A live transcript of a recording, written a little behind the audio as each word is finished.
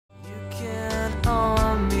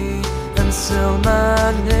misspell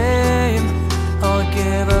my name. I'll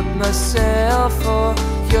give up myself for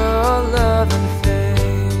your love and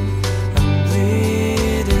fame. I'm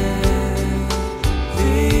bleeding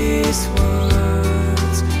these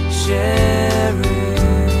words, sharing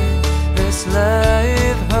this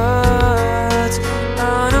life hurts.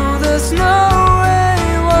 I know there's no way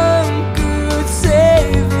one could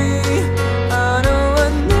save me. I know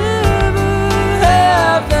I'd never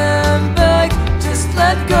have them back. Just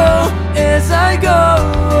let go as I go.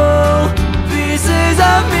 Pieces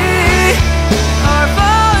of me are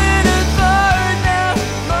falling apart now,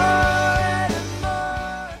 more and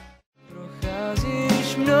more.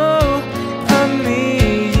 Procházíš mnou a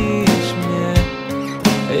míjíš mě,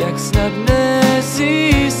 jak snadné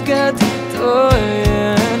získat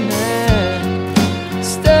tvoje ne.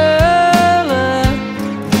 Stále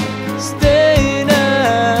stejná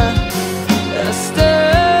a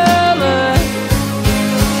stále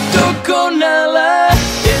dokonale.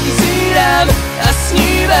 Jen zírám a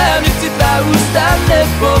snívám, nechci tvá ústa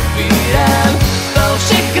nepopírám. Pal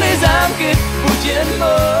všechny zámky, buď jen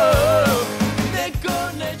mou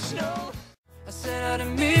nekonečnou. I set out to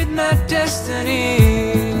meet my destiny.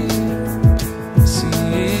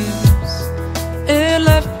 Seems it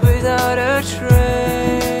left without a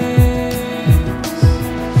trace.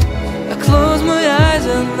 I close my eyes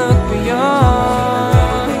and look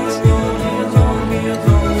beyond,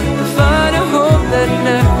 find a hope that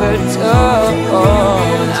never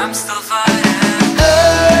told. I'm still fighting.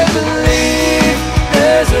 I believe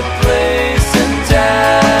there's a place and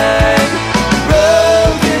time.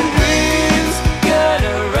 Broken dreams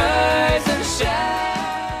gonna rise and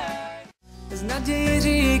shine. Z naději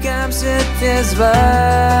říkám, svět je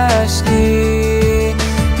zvláštní.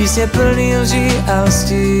 Písně plný lží a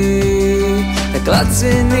lstí, tak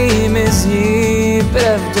lacinými zní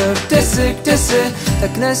pravda. Kde jsi,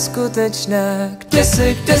 tak neskutečná. Kde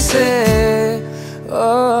jsi,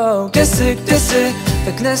 oh, kde jsi,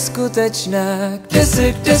 tak neskutečná. Kde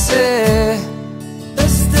jsi, bez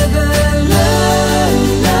tebe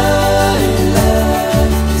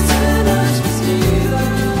se noc vyznívá,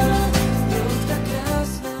 tak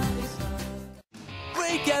krásná i zlá.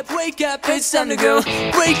 Wake up, it's time to go.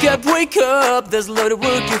 Wake up, there's a lot of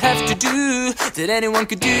work you have to do that anyone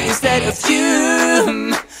could do instead of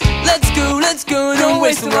you. Let's go, don't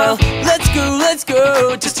waste a while. Let's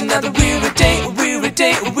go, just another weary day.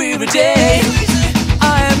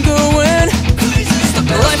 I am going,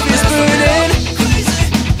 life is burning.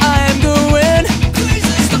 I am going,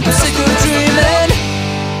 I'm sick of dreaming.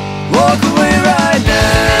 Walk away right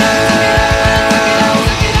now.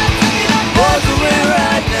 Walk away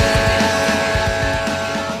right now.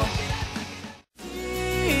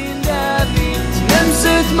 Jdem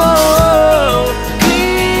se tmou,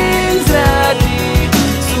 klín zrádí,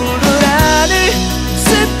 sůl do rány,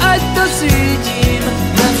 syp, ať to cítím,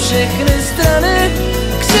 na všechny strany,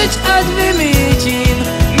 křič, ať vymítím,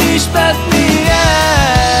 mý špatný já.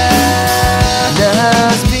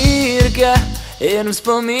 Nahá sbírka, jen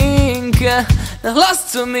vzpomínka, na hlas,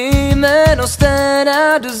 co mi jméno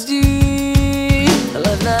sténá do zdí.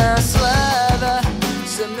 Levná sláva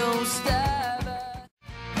se mnou stává.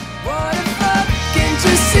 What the fuck, can't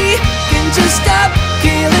you see, can't you stop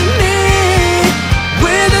killing me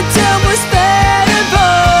with a temper spanning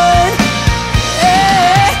point?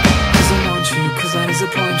 Yeah. 'Cause I want you, 'cause I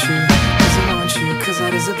disappoint you. 'Cause I want you, 'cause I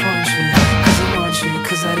disappoint you. 'Cause I want you,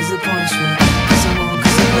 'cause I disappoint you. 'Cause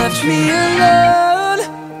you left me alone,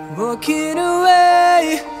 walking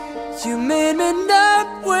away. You made me numb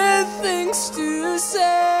with things to say.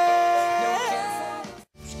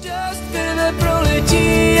 Už dost krve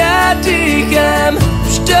proletí, já dýchám.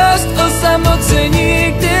 Už dost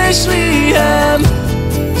osamocení, když líhám.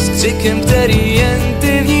 S křikem, který jen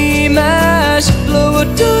ty vnímáš, dlouho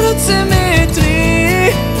do noci mi tlí.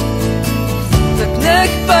 Tak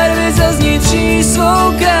nech barvy zazničí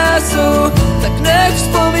svou krásou, tak nech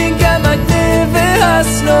vzpomínkám, ať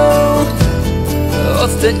nevyhasnou.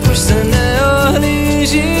 Odteď už se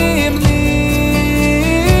neohlížím, mířím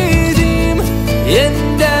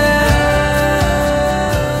jen dál.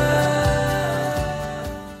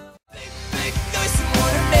 Big noise I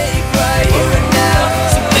wanna make right here and now.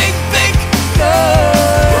 So big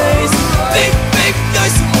noise. Big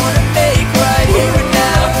noise I wanna make right here and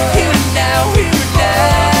now. Here and now, here and now.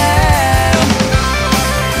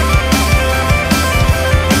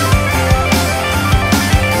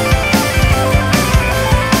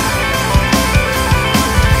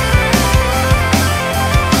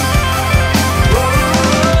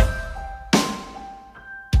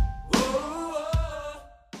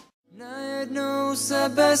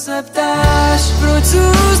 se ptáš, proč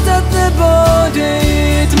zůstat nebo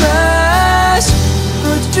odejít máš?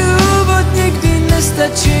 Proč důvod nikdy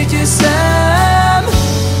nestačí ti sám?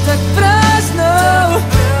 Tak prázdnou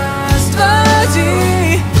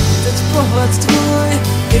tváří, teď pohled tvůj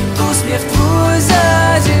i úsměv tvůj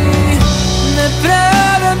září.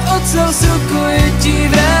 Neprávem ocel kojetí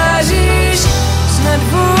vrážíš, snad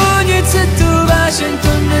vůni tu vášeň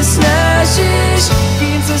to nesnášíš.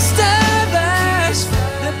 Kým se stáváš,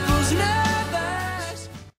 nepoznáváš.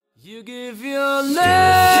 You give your love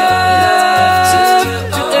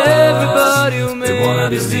to everybody who may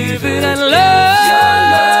believe it and love.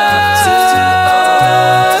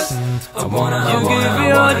 You give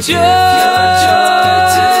your joy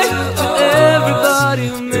to everybody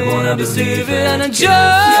who may believe it and enjoy.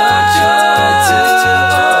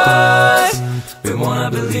 We wanna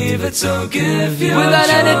believe it, so give your without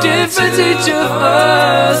any difference each of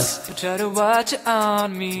us. You try to watch it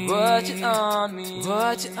on me, watch it on me,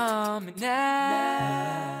 watch it on me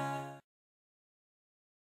now.